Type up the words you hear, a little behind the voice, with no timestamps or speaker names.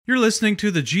You're listening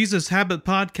to the Jesus Habit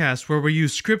Podcast, where we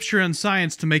use scripture and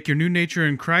science to make your new nature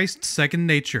in Christ second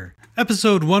nature.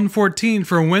 Episode 114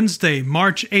 for Wednesday,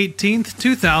 March 18th,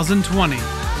 2020.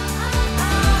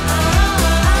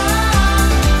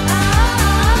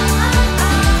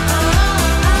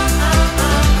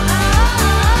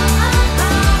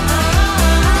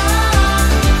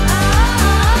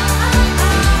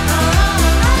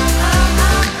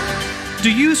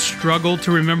 Do you struggle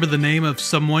to remember the name of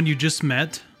someone you just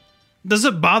met? Does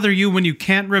it bother you when you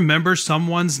can't remember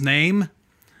someone's name?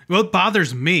 Well, it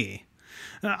bothers me.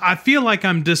 I feel like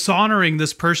I'm dishonoring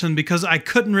this person because I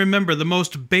couldn't remember the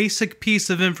most basic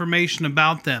piece of information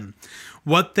about them,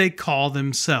 what they call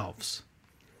themselves.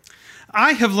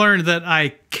 I have learned that I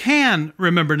can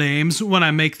remember names when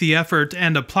I make the effort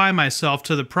and apply myself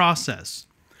to the process.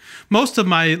 Most of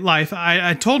my life,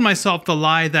 I told myself the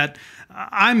lie that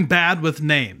I'm bad with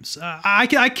names.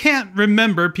 I can't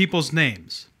remember people's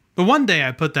names. But one day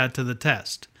I put that to the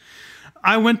test.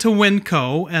 I went to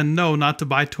Winco, and no, not to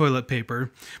buy toilet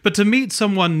paper, but to meet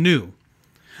someone new.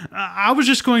 I was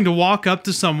just going to walk up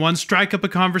to someone, strike up a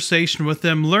conversation with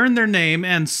them, learn their name,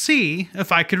 and see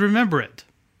if I could remember it.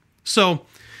 So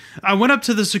I went up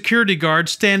to the security guard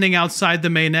standing outside the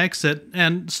main exit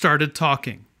and started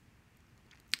talking.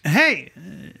 "Hey,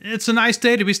 it's a nice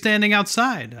day to be standing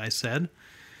outside," I said.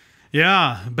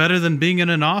 "Yeah, better than being in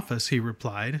an office," he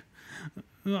replied.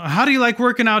 "How do you like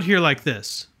working out here like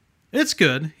this?" "It's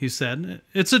good," he said.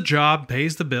 "It's a job,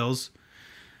 pays the bills."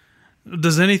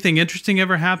 "Does anything interesting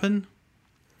ever happen?"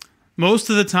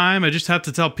 "Most of the time, I just have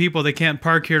to tell people they can't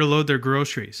park here to load their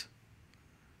groceries."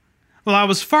 Well, I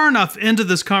was far enough into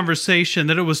this conversation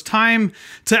that it was time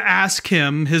to ask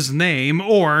him his name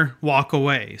or walk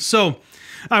away. So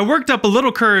I worked up a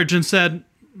little courage and said,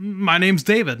 "My name's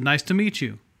David. Nice to meet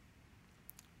you."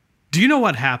 Do you know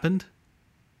what happened?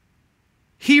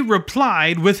 He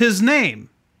replied with his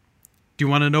name. Do you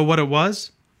want to know what it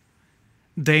was?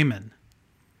 Damon.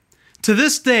 To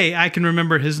this day, I can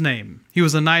remember his name. He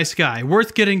was a nice guy,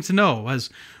 worth getting to know, as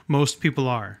most people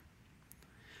are.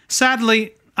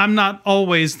 Sadly, I'm not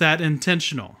always that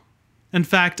intentional. In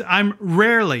fact, I'm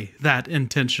rarely that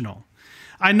intentional.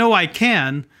 I know I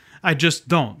can, I just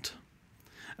don't.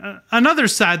 Another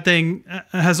sad thing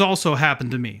has also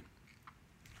happened to me.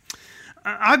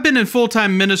 I've been in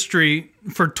full-time ministry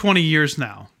for 20 years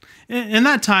now. In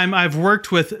that time, I've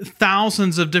worked with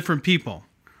thousands of different people,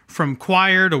 from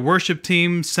choir to worship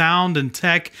team, sound and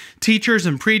tech, teachers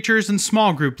and preachers, and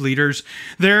small group leaders.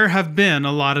 There have been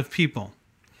a lot of people.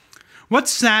 What's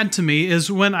sad to me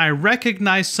is when I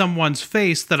recognize someone's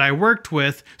face that I worked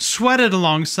with, sweated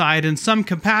alongside in some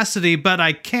capacity, but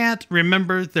I can't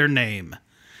remember their name.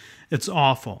 It's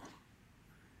awful.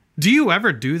 Do you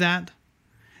ever do that?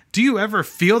 Do you ever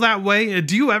feel that way?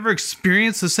 Do you ever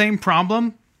experience the same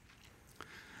problem?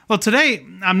 Well, today,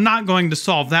 I'm not going to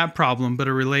solve that problem, but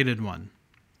a related one.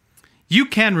 You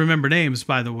can remember names,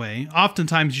 by the way.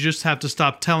 Oftentimes, you just have to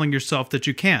stop telling yourself that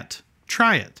you can't.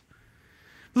 Try it.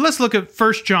 But let's look at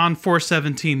 1 John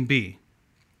 4:17b.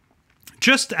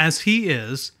 Just as he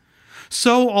is,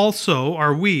 so also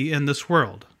are we in this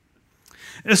world.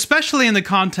 Especially in the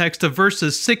context of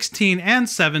verses 16 and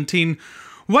 17,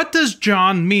 what does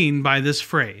John mean by this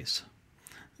phrase?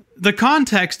 The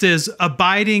context is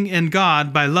abiding in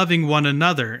God by loving one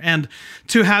another, and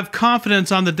to have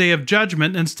confidence on the day of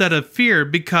judgment instead of fear,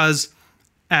 because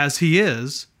as he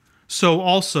is, so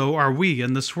also are we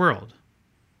in this world.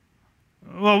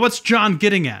 Well, what's John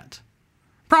getting at?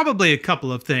 Probably a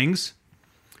couple of things.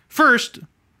 First,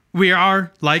 we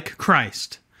are like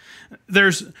Christ.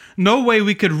 There's no way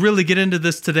we could really get into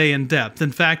this today in depth.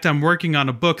 In fact, I'm working on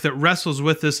a book that wrestles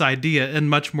with this idea in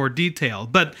much more detail.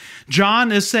 But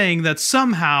John is saying that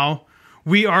somehow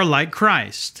we are like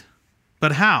Christ.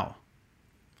 But how?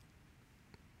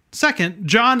 Second,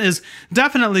 John is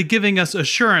definitely giving us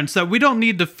assurance that we don't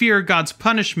need to fear God's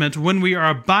punishment when we are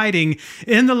abiding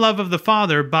in the love of the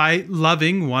Father by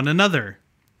loving one another.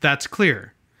 That's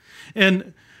clear.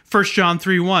 In 1 John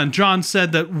 3:1, John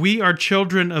said that we are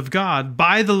children of God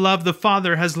by the love the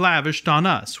Father has lavished on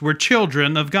us. We're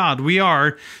children of God. We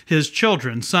are his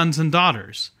children, sons and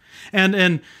daughters. And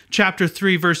in chapter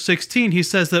 3, verse 16, he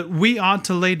says that we ought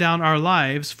to lay down our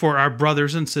lives for our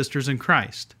brothers and sisters in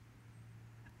Christ.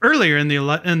 Earlier in the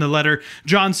letter,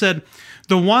 John said,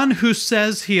 "The one who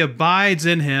says he abides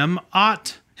in him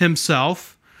ought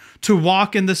himself to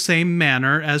walk in the same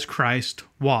manner as Christ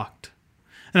walked."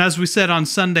 And as we said on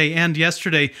Sunday and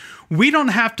yesterday, we don't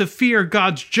have to fear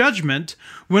God's judgment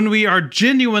when we are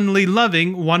genuinely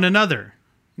loving one another.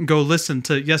 Go listen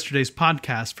to yesterday's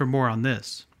podcast for more on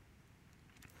this.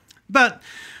 But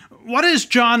what is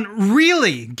John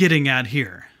really getting at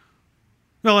here?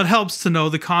 Well, it helps to know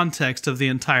the context of the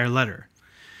entire letter.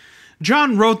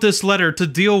 John wrote this letter to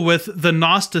deal with the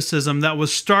Gnosticism that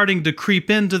was starting to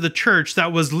creep into the church,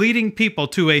 that was leading people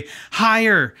to a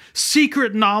higher,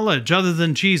 secret knowledge other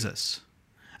than Jesus.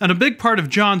 And a big part of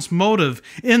John's motive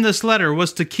in this letter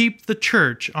was to keep the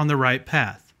church on the right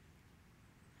path.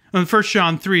 In 1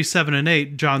 John 3, 7 and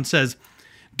 8, John says,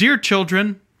 "Dear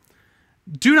children,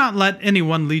 do not let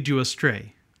anyone lead you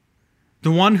astray.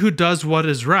 The one who does what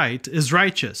is right is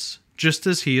righteous, just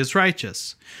as he is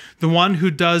righteous. The one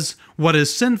who does what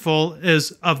is sinful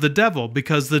is of the devil,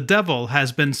 because the devil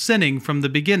has been sinning from the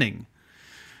beginning.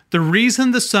 The reason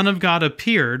the Son of God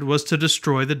appeared was to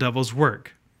destroy the devil's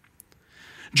work."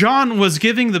 John was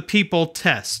giving the people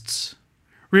tests.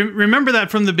 Remember that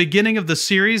from the beginning of the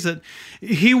series, that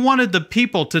he wanted the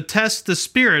people to test the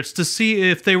spirits to see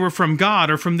if they were from God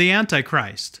or from the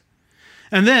Antichrist.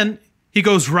 And then he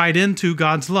goes right into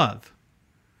God's love.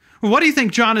 What do you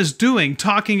think John is doing,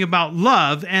 talking about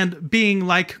love and being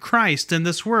like Christ in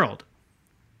this world?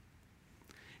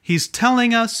 He's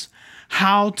telling us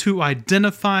how to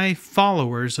identify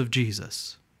followers of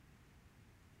Jesus.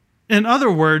 In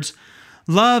other words,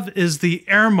 love is the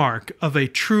earmark of a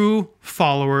true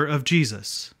follower of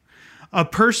Jesus. A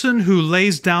person who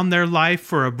lays down their life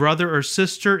for a brother or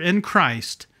sister in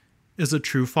Christ is a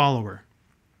true follower.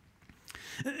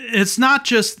 It's not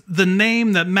just the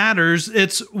name that matters,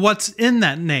 it's what's in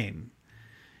that name.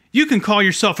 You can call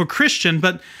yourself a Christian,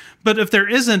 but if there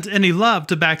isn't any love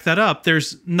to back that up,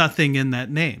 there's nothing in that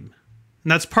name.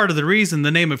 And that's part of the reason the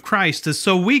name of Christ is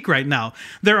so weak right now.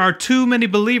 There are too many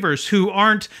believers who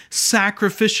aren't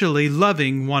sacrificially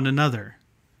loving one another.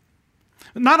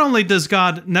 Not only does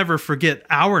God never forget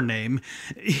our name,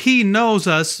 He knows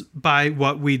us by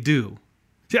what we do.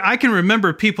 See, I can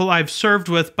remember people I've served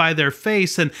with by their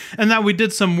face and that we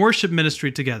did some worship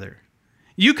ministry together.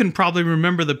 You can probably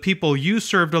remember the people you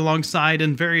served alongside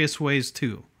in various ways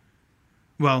too.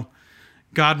 Well,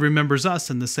 God remembers us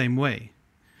in the same way.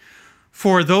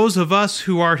 For those of us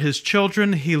who are His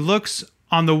children, He looks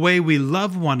on the way we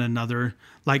love one another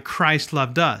like Christ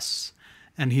loved us,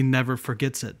 and He never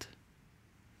forgets it.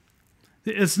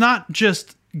 It's not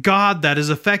just God that is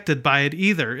affected by it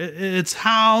either. It's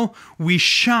how we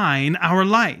shine our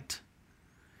light.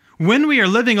 When we are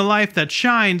living a life that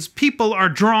shines, people are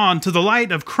drawn to the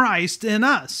light of Christ in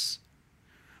us.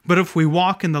 But if we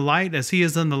walk in the light as He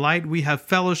is in the light, we have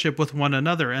fellowship with one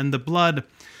another, and the blood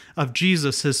of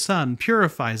Jesus, His Son,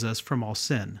 purifies us from all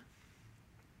sin.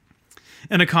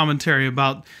 In a commentary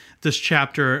about this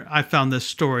chapter, I found this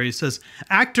story. It says,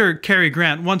 actor Cary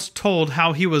Grant once told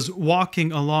how he was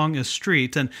walking along a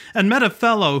street and met a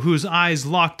fellow whose eyes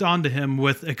locked onto him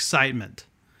with excitement.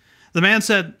 The man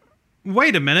said,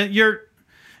 "Wait a minute,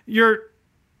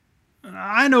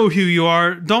 I know who you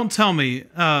are. Don't tell me.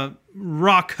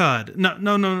 Rock Hud.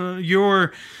 No.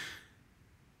 You're..."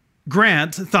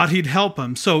 Grant thought he'd help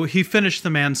him, so he finished the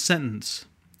man's sentence.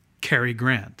 "Cary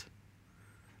Grant."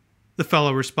 The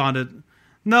fellow responded,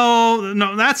 No,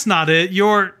 that's not it.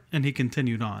 And he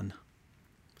continued on.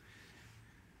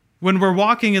 When we're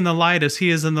walking in the light as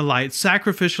He is in the light,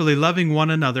 sacrificially loving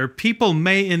one another, people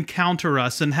may encounter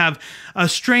us and have a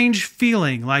strange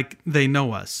feeling like they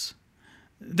know us.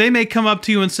 They may come up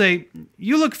to you and say,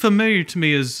 "You look familiar to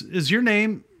me. Is your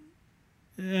name?"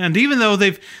 And even though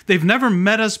they've never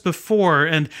met us before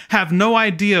and have no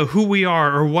idea who we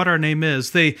are or what our name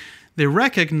is, they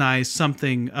recognize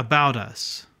something about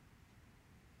us.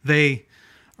 They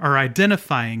are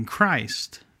identifying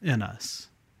Christ in us.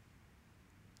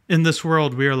 In this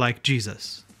world, we are like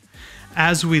Jesus.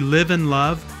 As we live in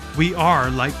love, we are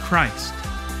like Christ.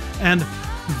 And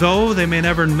though they may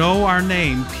never know our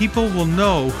name, people will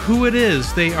know who it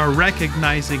is they are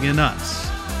recognizing in us.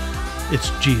 It's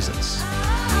Jesus.